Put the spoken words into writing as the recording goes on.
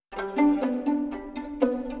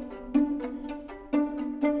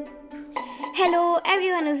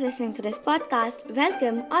everyone who's listening to this podcast,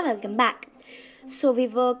 welcome back. So we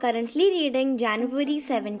were currently reading January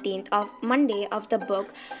 17th of Monday of the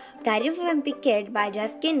book Diary of a Wimpy Kid by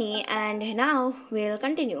Jeff Kinney, and now we'll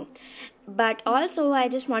continue. But also I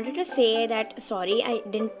just wanted to say that sorry I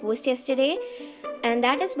didn't post yesterday, and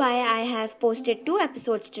that is why I have posted 2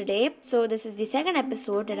 episodes today. So this is the second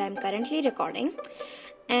episode that I'm currently recording.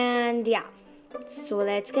 And yeah, so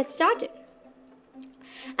let's get started.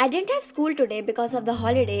 I didn't have school today because of the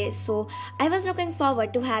holidays, so I was looking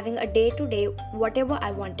forward to having a day to day whatever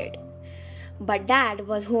I wanted. But Dad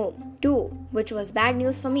was home too, which was bad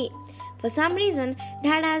news for me. For some reason,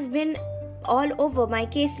 Dad has been all over my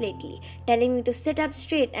case lately, telling me to sit up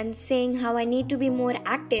straight and saying how I need to be more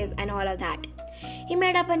active and all of that. He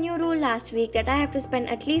made up a new rule last week that I have to spend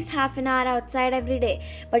at least half an hour outside every day,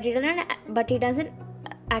 but he doesn't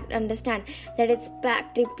understand that it's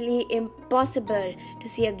practically impossible to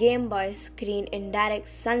see a Game Boy screen in direct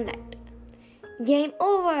sunlight. Game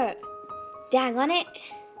over! Dang on it!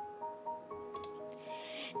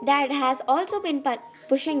 Dad has also been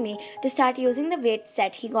pushing me to start using the weight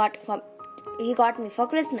set he got me for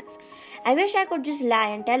Christmas. I wish I could just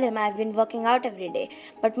lie and tell him I've been working out every day,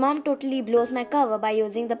 but Mom totally blows my cover by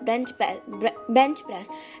using the bench press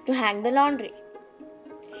to hang the laundry.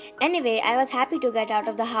 Anyway, I was happy to get out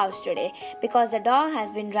of the house today because the dog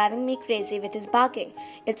has been driving me crazy with his barking.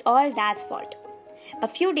 It's all Dad's fault. A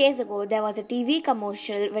few days ago, there was a TV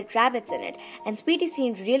commercial with rabbits in it, and Sweetie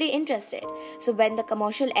seemed really interested. So when the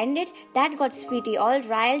commercial ended, Dad got Sweetie all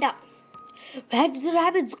riled up. "Where did the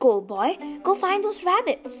rabbits go, boy? Go find those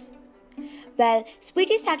rabbits." Well,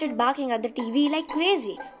 Sweetie started barking at the TV like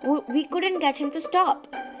crazy. We couldn't get him to stop.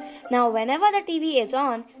 Now, whenever the TV is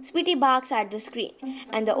on, Sweetie barks at the screen,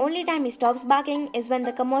 and the only time he stops barking is when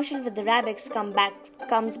the commercial with the rabbits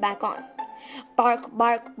comes back on. Bark,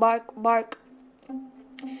 bark, bark, bark.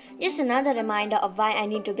 Just another reminder of why I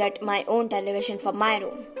need to get my own television for my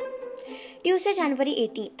room. Tuesday, January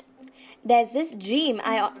 18th. There's this dream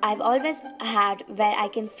I've always had where I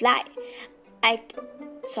can fly.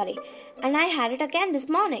 And I had it again this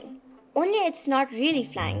morning. Only it's not really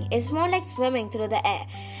flying. It's more like swimming through the air.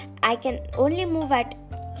 I can only move at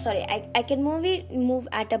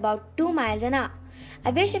about 2 miles an hour.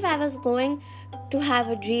 I wish if I was going to have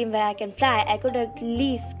a dream where I can fly, I could at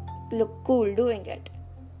least look cool doing it.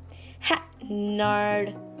 Ha,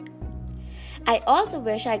 nerd. I also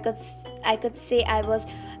wish I could say I was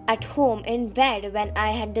at home in bed when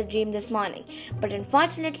I had the dream this morning, but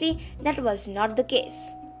unfortunately that was not the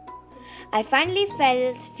case. I finally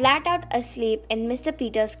fell flat out asleep in Mr.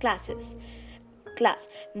 Peters' class,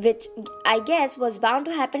 which I guess was bound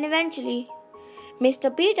to happen eventually. Mr.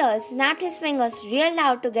 Peters snapped his fingers real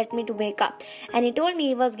loud to get me to wake up, and he told me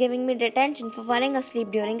he was giving me detention for falling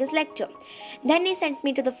asleep during his lecture. Then he sent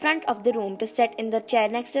me to the front of the room to sit in the chair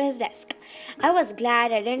next to his desk. I was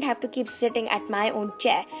glad I didn't have to keep sitting at my own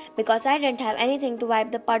chair because I didn't have anything to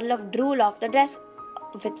wipe the puddle of drool off the desk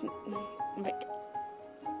with.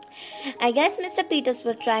 I guess Mr. Peters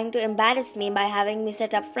was trying to embarrass me by having me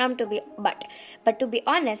sit up front but to be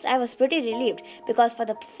honest, I was pretty relieved because for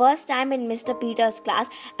the first time in Mr. Peters' class,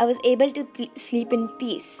 I was able to sleep in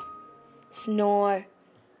peace. Snore.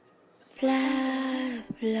 Blah,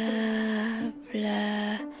 blah,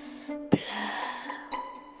 blah, blah.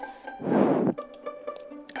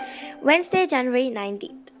 Wednesday, January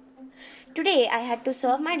 19th. Today, I had to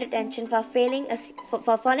serve my detention for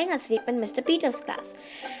falling asleep in Mr. Peters' class.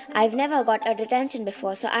 I've never got a detention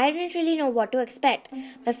before, so I didn't really know what to expect.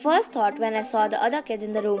 My first thought when I saw the other kids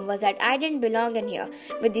in the room was that I didn't belong in here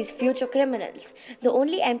with these future criminals. The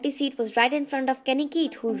only empty seat was right in front of Kenny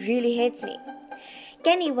Keith, who really hates me.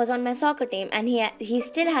 Kenny was on my soccer team, and he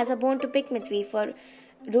still has a bone to pick with me for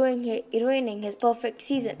ruining his perfect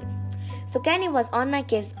season. So Kenny was on my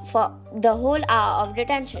case for the whole hour of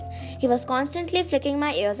detention. He was constantly flicking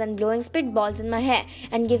my ears and blowing spitballs in my hair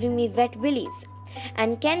and giving me wet willies.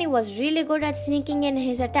 And Kenny was really good at sneaking in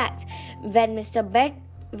his attacks. When Mr.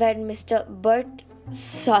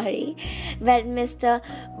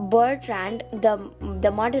 Bertrand,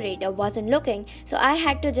 the moderator, wasn't looking, so I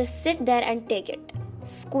had to just sit there and take it.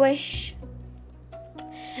 Squish.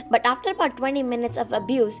 But after about 20 minutes of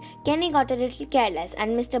abuse, Kenny got a little careless,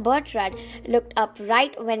 and Mr. Bertrand looked up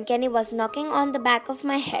right when Kenny was knocking on the back of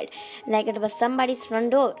my head like it was somebody's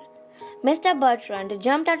front door. Mr. Bertrand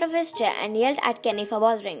jumped out of his chair and yelled at Kenny for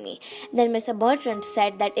bothering me. Then Mr. Bertrand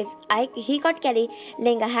said that if he caught Kenny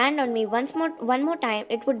laying a hand on me one more time,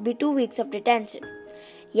 it would be 2 weeks of detention.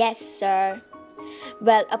 Yes, sir.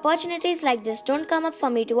 Well, opportunities like this don't come up for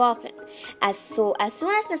me too often. As soon as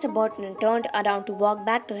Mr. Burton turned around to walk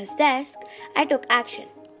back to his desk, I took action.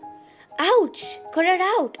 Ouch! Cut it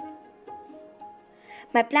out!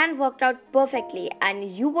 My plan worked out perfectly, and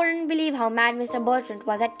you wouldn't believe how mad Mr. Bertrand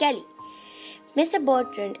was at Kelly. Mr.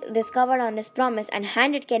 Bertrand discovered on his promise and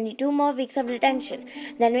handed Kenny 2 more weeks of detention,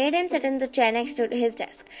 then made him sit in the chair next to his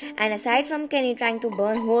desk. And aside from Kenny trying to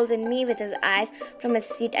burn holes in me with his eyes from his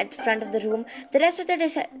seat at the front of the room, the rest of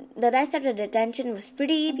the detention was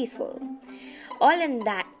pretty peaceful. All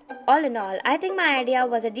in all, I think my idea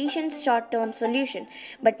was a decent short-term solution,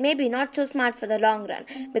 but maybe not so smart for the long run,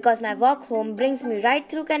 because my walk home brings me right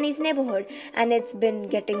through Kenny's neighborhood, and it's been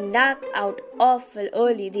getting dark out awful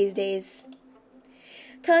early these days.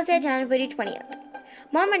 Thursday, January 20th.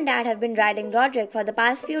 Mom and Dad have been riding Roderick for the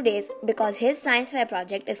past few days because his science fair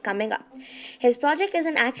project is coming up. His project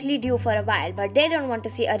isn't actually due for a while, but they don't want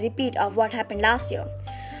to see a repeat of what happened last year.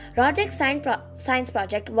 Roderick's science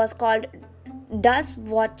project was called Does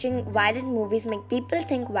Watching Violent Movies Make People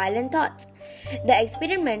Think Violent Thoughts? The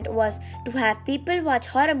experiment was to have people watch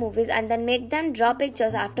horror movies and then make them draw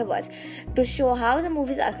pictures afterwards to show how the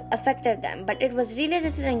movies affected them. But it was really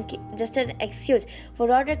just an excuse for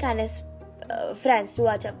Roderick and his friends to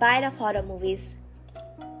watch a pile of horror movies.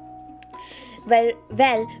 Well,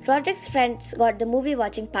 Roderick's friends got the movie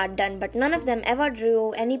watching part done, but none of them ever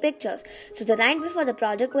drew any pictures. So the night before the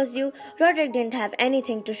project was due, Roderick didn't have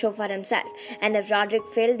anything to show for himself. And if Roderick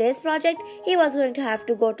failed this project, he was going to have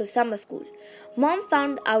to go to summer school. Mom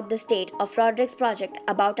found out the state of Roderick's project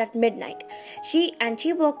about at midnight. She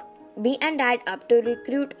woke me and Dad up to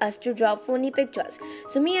recruit us to draw phony pictures.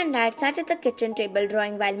 So me and Dad sat at the kitchen table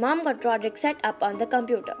drawing while Mom got Roderick set up on the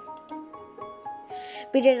computer.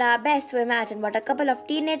 We did our best to imagine what a couple of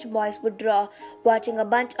teenage boys would draw watching a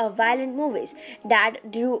bunch of violent movies. Dad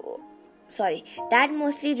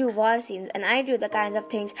mostly drew war scenes, and I drew the kinds of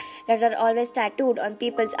things that are always tattooed on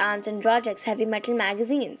people's arms in Roderick's heavy metal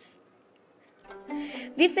magazines.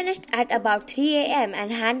 We finished at about 3 a.m.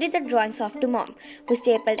 and handed the drawings off to Mom, who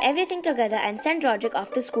stapled everything together and sent Roderick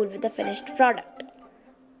off to school with the finished product.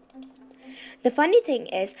 The funny thing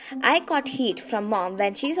is, I caught heat from Mom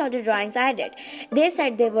when she saw the drawings I did. They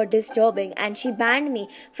said they were disturbing, and she banned me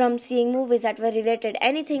from seeing movies that were related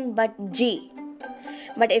anything but G.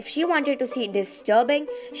 But if she wanted to see disturbing,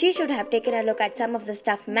 she should have taken a look at some of the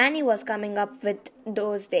stuff Manny was coming up with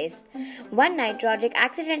those days. One night, Roderick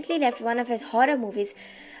accidentally left one of his horror movies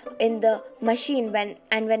in the machine when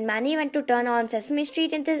Manny went to turn on Sesame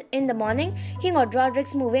Street in the morning, he got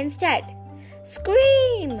Roderick's movie instead.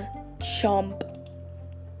 Scream! Chomp.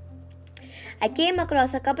 I came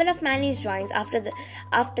across a couple of Manny's drawings after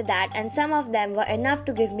that, and some of them were enough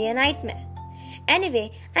to give me a nightmare.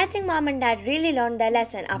 Anyway, I think Mom and Dad really learned their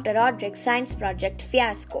lesson after Roderick's science project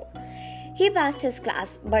fiasco. He passed his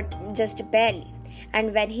class, but just barely.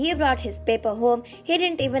 And when he brought his paper home, he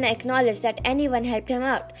didn't even acknowledge that anyone helped him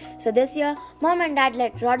out. So this year, Mom and Dad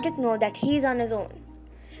let Roderick know that he's on his own.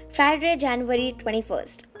 Friday, January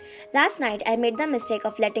 21st. Last night, I made the mistake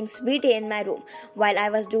of letting Sweetie in my room while I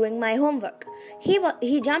was doing my homework.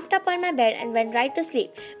 He jumped up on my bed and went right to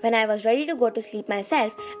sleep. When I was ready to go to sleep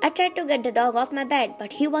myself, I tried to get the dog off my bed,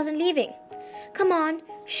 but he wasn't leaving. Come on,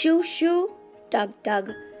 shoo shoo, tug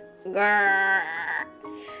tug, grrr.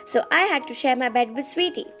 So I had to share my bed with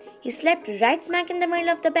Sweetie. He slept right smack in the middle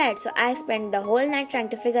of the bed, so I spent the whole night trying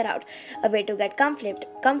to figure out a way to get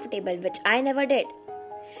comfortable, which I never did.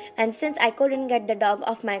 And since I couldn't get the dog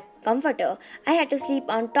off my comforter, I had to sleep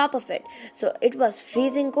on top of it, so it was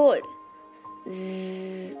freezing cold.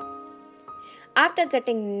 Zzz. After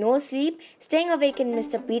getting no sleep, staying awake in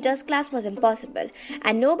Mr. Peter's class was impossible,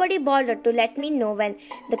 and nobody bothered to let me know when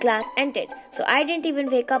the class ended, so I didn't even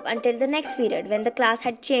wake up until the next period when the class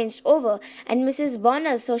had changed over and Mrs.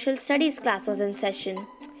 Bonner's social studies class was in session.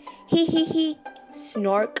 He,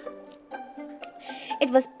 snork. It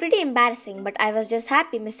was pretty embarrassing, but I was just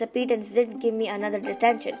happy Mr. Peters didn't give me another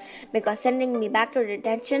detention, because sending me back to the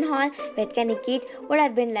detention hall with Kenny Keith would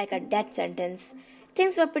have been like a death sentence.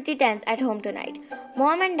 Things were pretty tense at home tonight.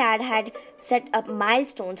 Mom and Dad had set up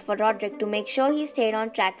milestones for Roderick to make sure he stayed on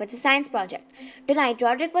track with his science project. Tonight,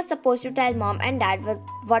 Roderick was supposed to tell Mom and Dad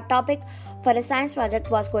what topic for his science project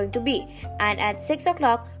was going to be, and at 6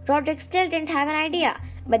 o'clock, Roderick still didn't have an idea.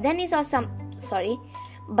 But then he saw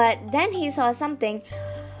something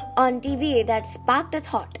on TV that sparked a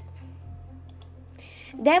thought.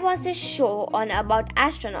 There was this show on about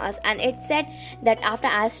astronauts, and it said that after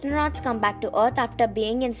astronauts come back to Earth after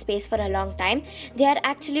being in space for a long time, they are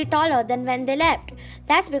actually taller than when they left.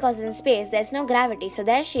 That's because in space there's no gravity, so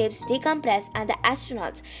their shapes decompress and the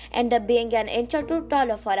astronauts end up being an inch or two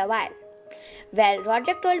taller for a while. Well,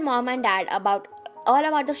 Roderick told Mom and Dad all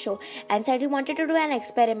about the show and said he wanted to do an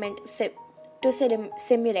experiment to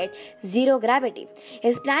simulate zero gravity.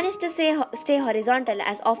 His plan is to stay horizontal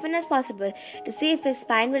as often as possible to see if his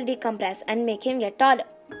spine will decompress and make him get taller.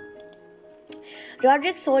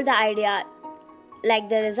 Roderick sold the idea like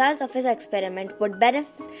the results of his experiment would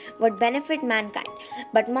benefit mankind,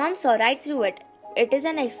 but Mom saw right through it. It is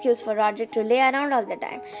an excuse for Roderick to lay around all the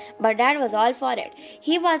time, but Dad was all for it.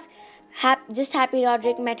 He was just happy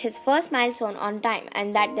Roderick met his first milestone on time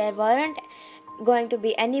and that there weren't going to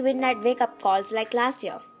be any midnight wake-up calls like last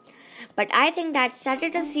year. But I think Dad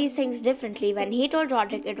started to see things differently when he told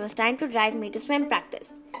Roderick it was time to drive me to swim practice.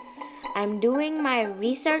 I'm doing my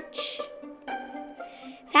research.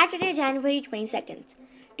 Saturday, January 22nd.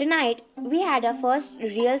 Tonight, we had our first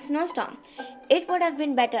real snowstorm. It would have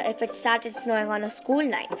been better if it started snowing on a school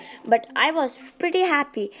night, but I was pretty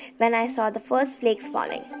happy when I saw the first flakes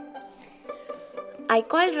falling. I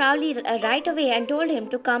called Rowley right away and told him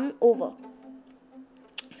to come over.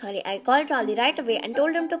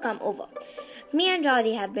 Me and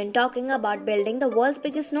Rowley have been talking about building the world's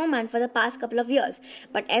biggest snowman for the past couple of years,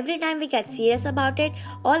 but every time we get serious about it,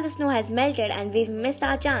 all the snow has melted and we've missed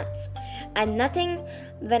our chance. And nothing,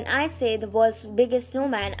 when I say the world's biggest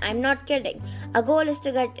snowman, I'm not kidding. Our goal is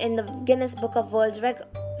to get in the Guinness Book of World Records.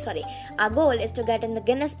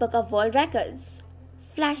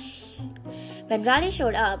 Flash. When Raleigh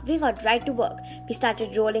showed up, we got right to work. We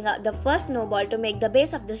started rolling out the first snowball to make the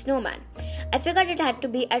base of the snowman. I figured it had to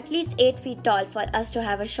be at least 8 feet tall for us to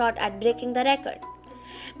have a shot at breaking the record.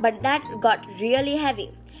 But that got really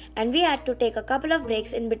heavy, and we had to take a couple of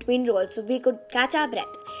breaks in between rolls so we could catch our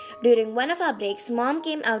breath. During one of our breaks, Mom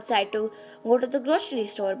came outside to go to the grocery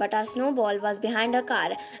store, but our snowball was behind her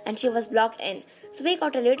car and she was blocked in. So we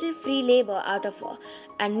got a little free labor out of her,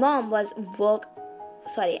 and Mom's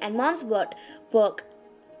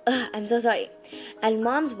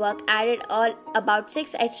work added all about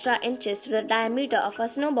 6 extra inches to the diameter of a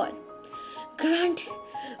snowball. Grunt,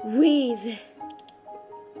 wheeze.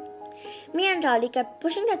 Me and Raleigh kept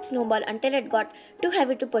pushing that snowball until it got too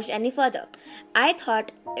heavy to push any further. I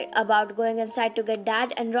thought about going inside to get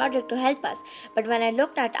Dad and Roderick to help us, but when I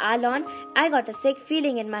looked at our lawn, I got a sick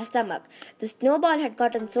feeling in my stomach. The snowball had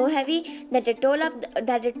gotten so heavy that it tore up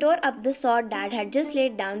the sod Dad had just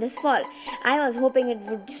laid down this fall. I was hoping it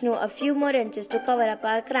would snow a few more inches to cover up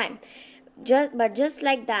our crime. But just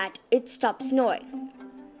like that, it stopped snowing.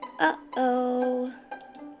 Uh-oh.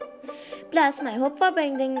 Plus, my hope for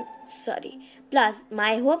building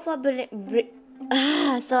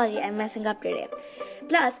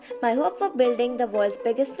the world's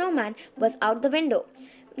biggest snowman was out the window.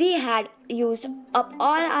 We had used up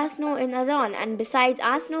all our snow in the lawn, and besides,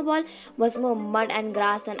 our snowball was more mud and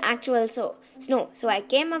grass than actual snow. So I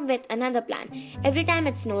came up with another plan. Every time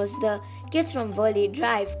it snows, the kids from Worley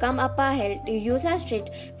Drive come up our hill to use our street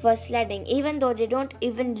for sledding, even though they don't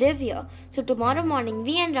even live here. So tomorrow morning,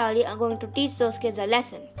 we and Raleigh are going to teach those kids a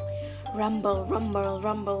lesson. Rumble, rumble,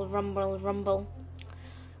 rumble, rumble, rumble.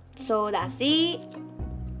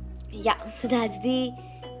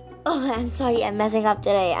 Oh, I'm sorry, I'm messing up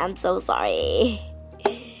today. I'm so sorry.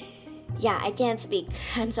 Yeah, I can't speak.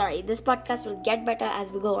 I'm sorry. This podcast will get better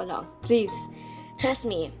as we go along. Please, trust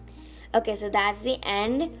me. Okay, so that's the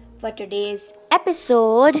end for today's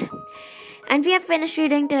episode. And we have finished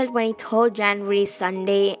reading till 23rd January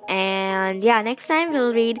Sunday. And yeah, next time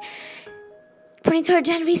we'll read 23rd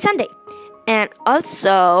January Sunday. And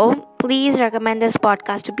also, please recommend this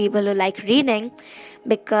podcast to people who like reading,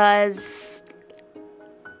 because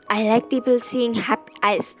I like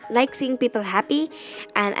seeing people happy,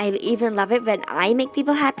 and I even love it when I make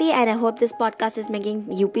people happy, and I hope this podcast is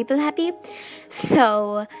making you people happy.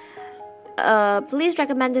 So, please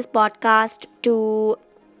recommend this podcast to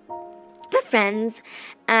my friends,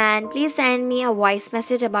 and please send me a voice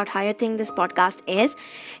message about how you think this podcast is.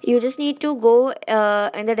 You just need to go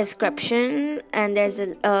in the description, and there's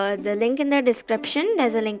the link in the description.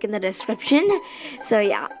 There's a link in the description. So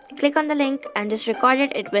yeah, click on the link and just record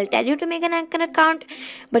it. It will tell you to make an Anchor account,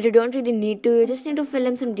 but you don't really need to. You just need to fill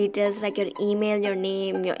in some details like your email, your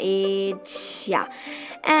name, your age,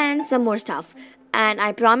 and some more stuff. And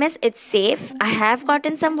I promise it's safe. I have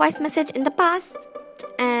gotten some voice message in the past.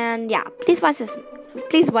 And yeah, please voice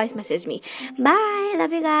message me. Bye.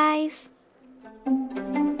 Love you guys.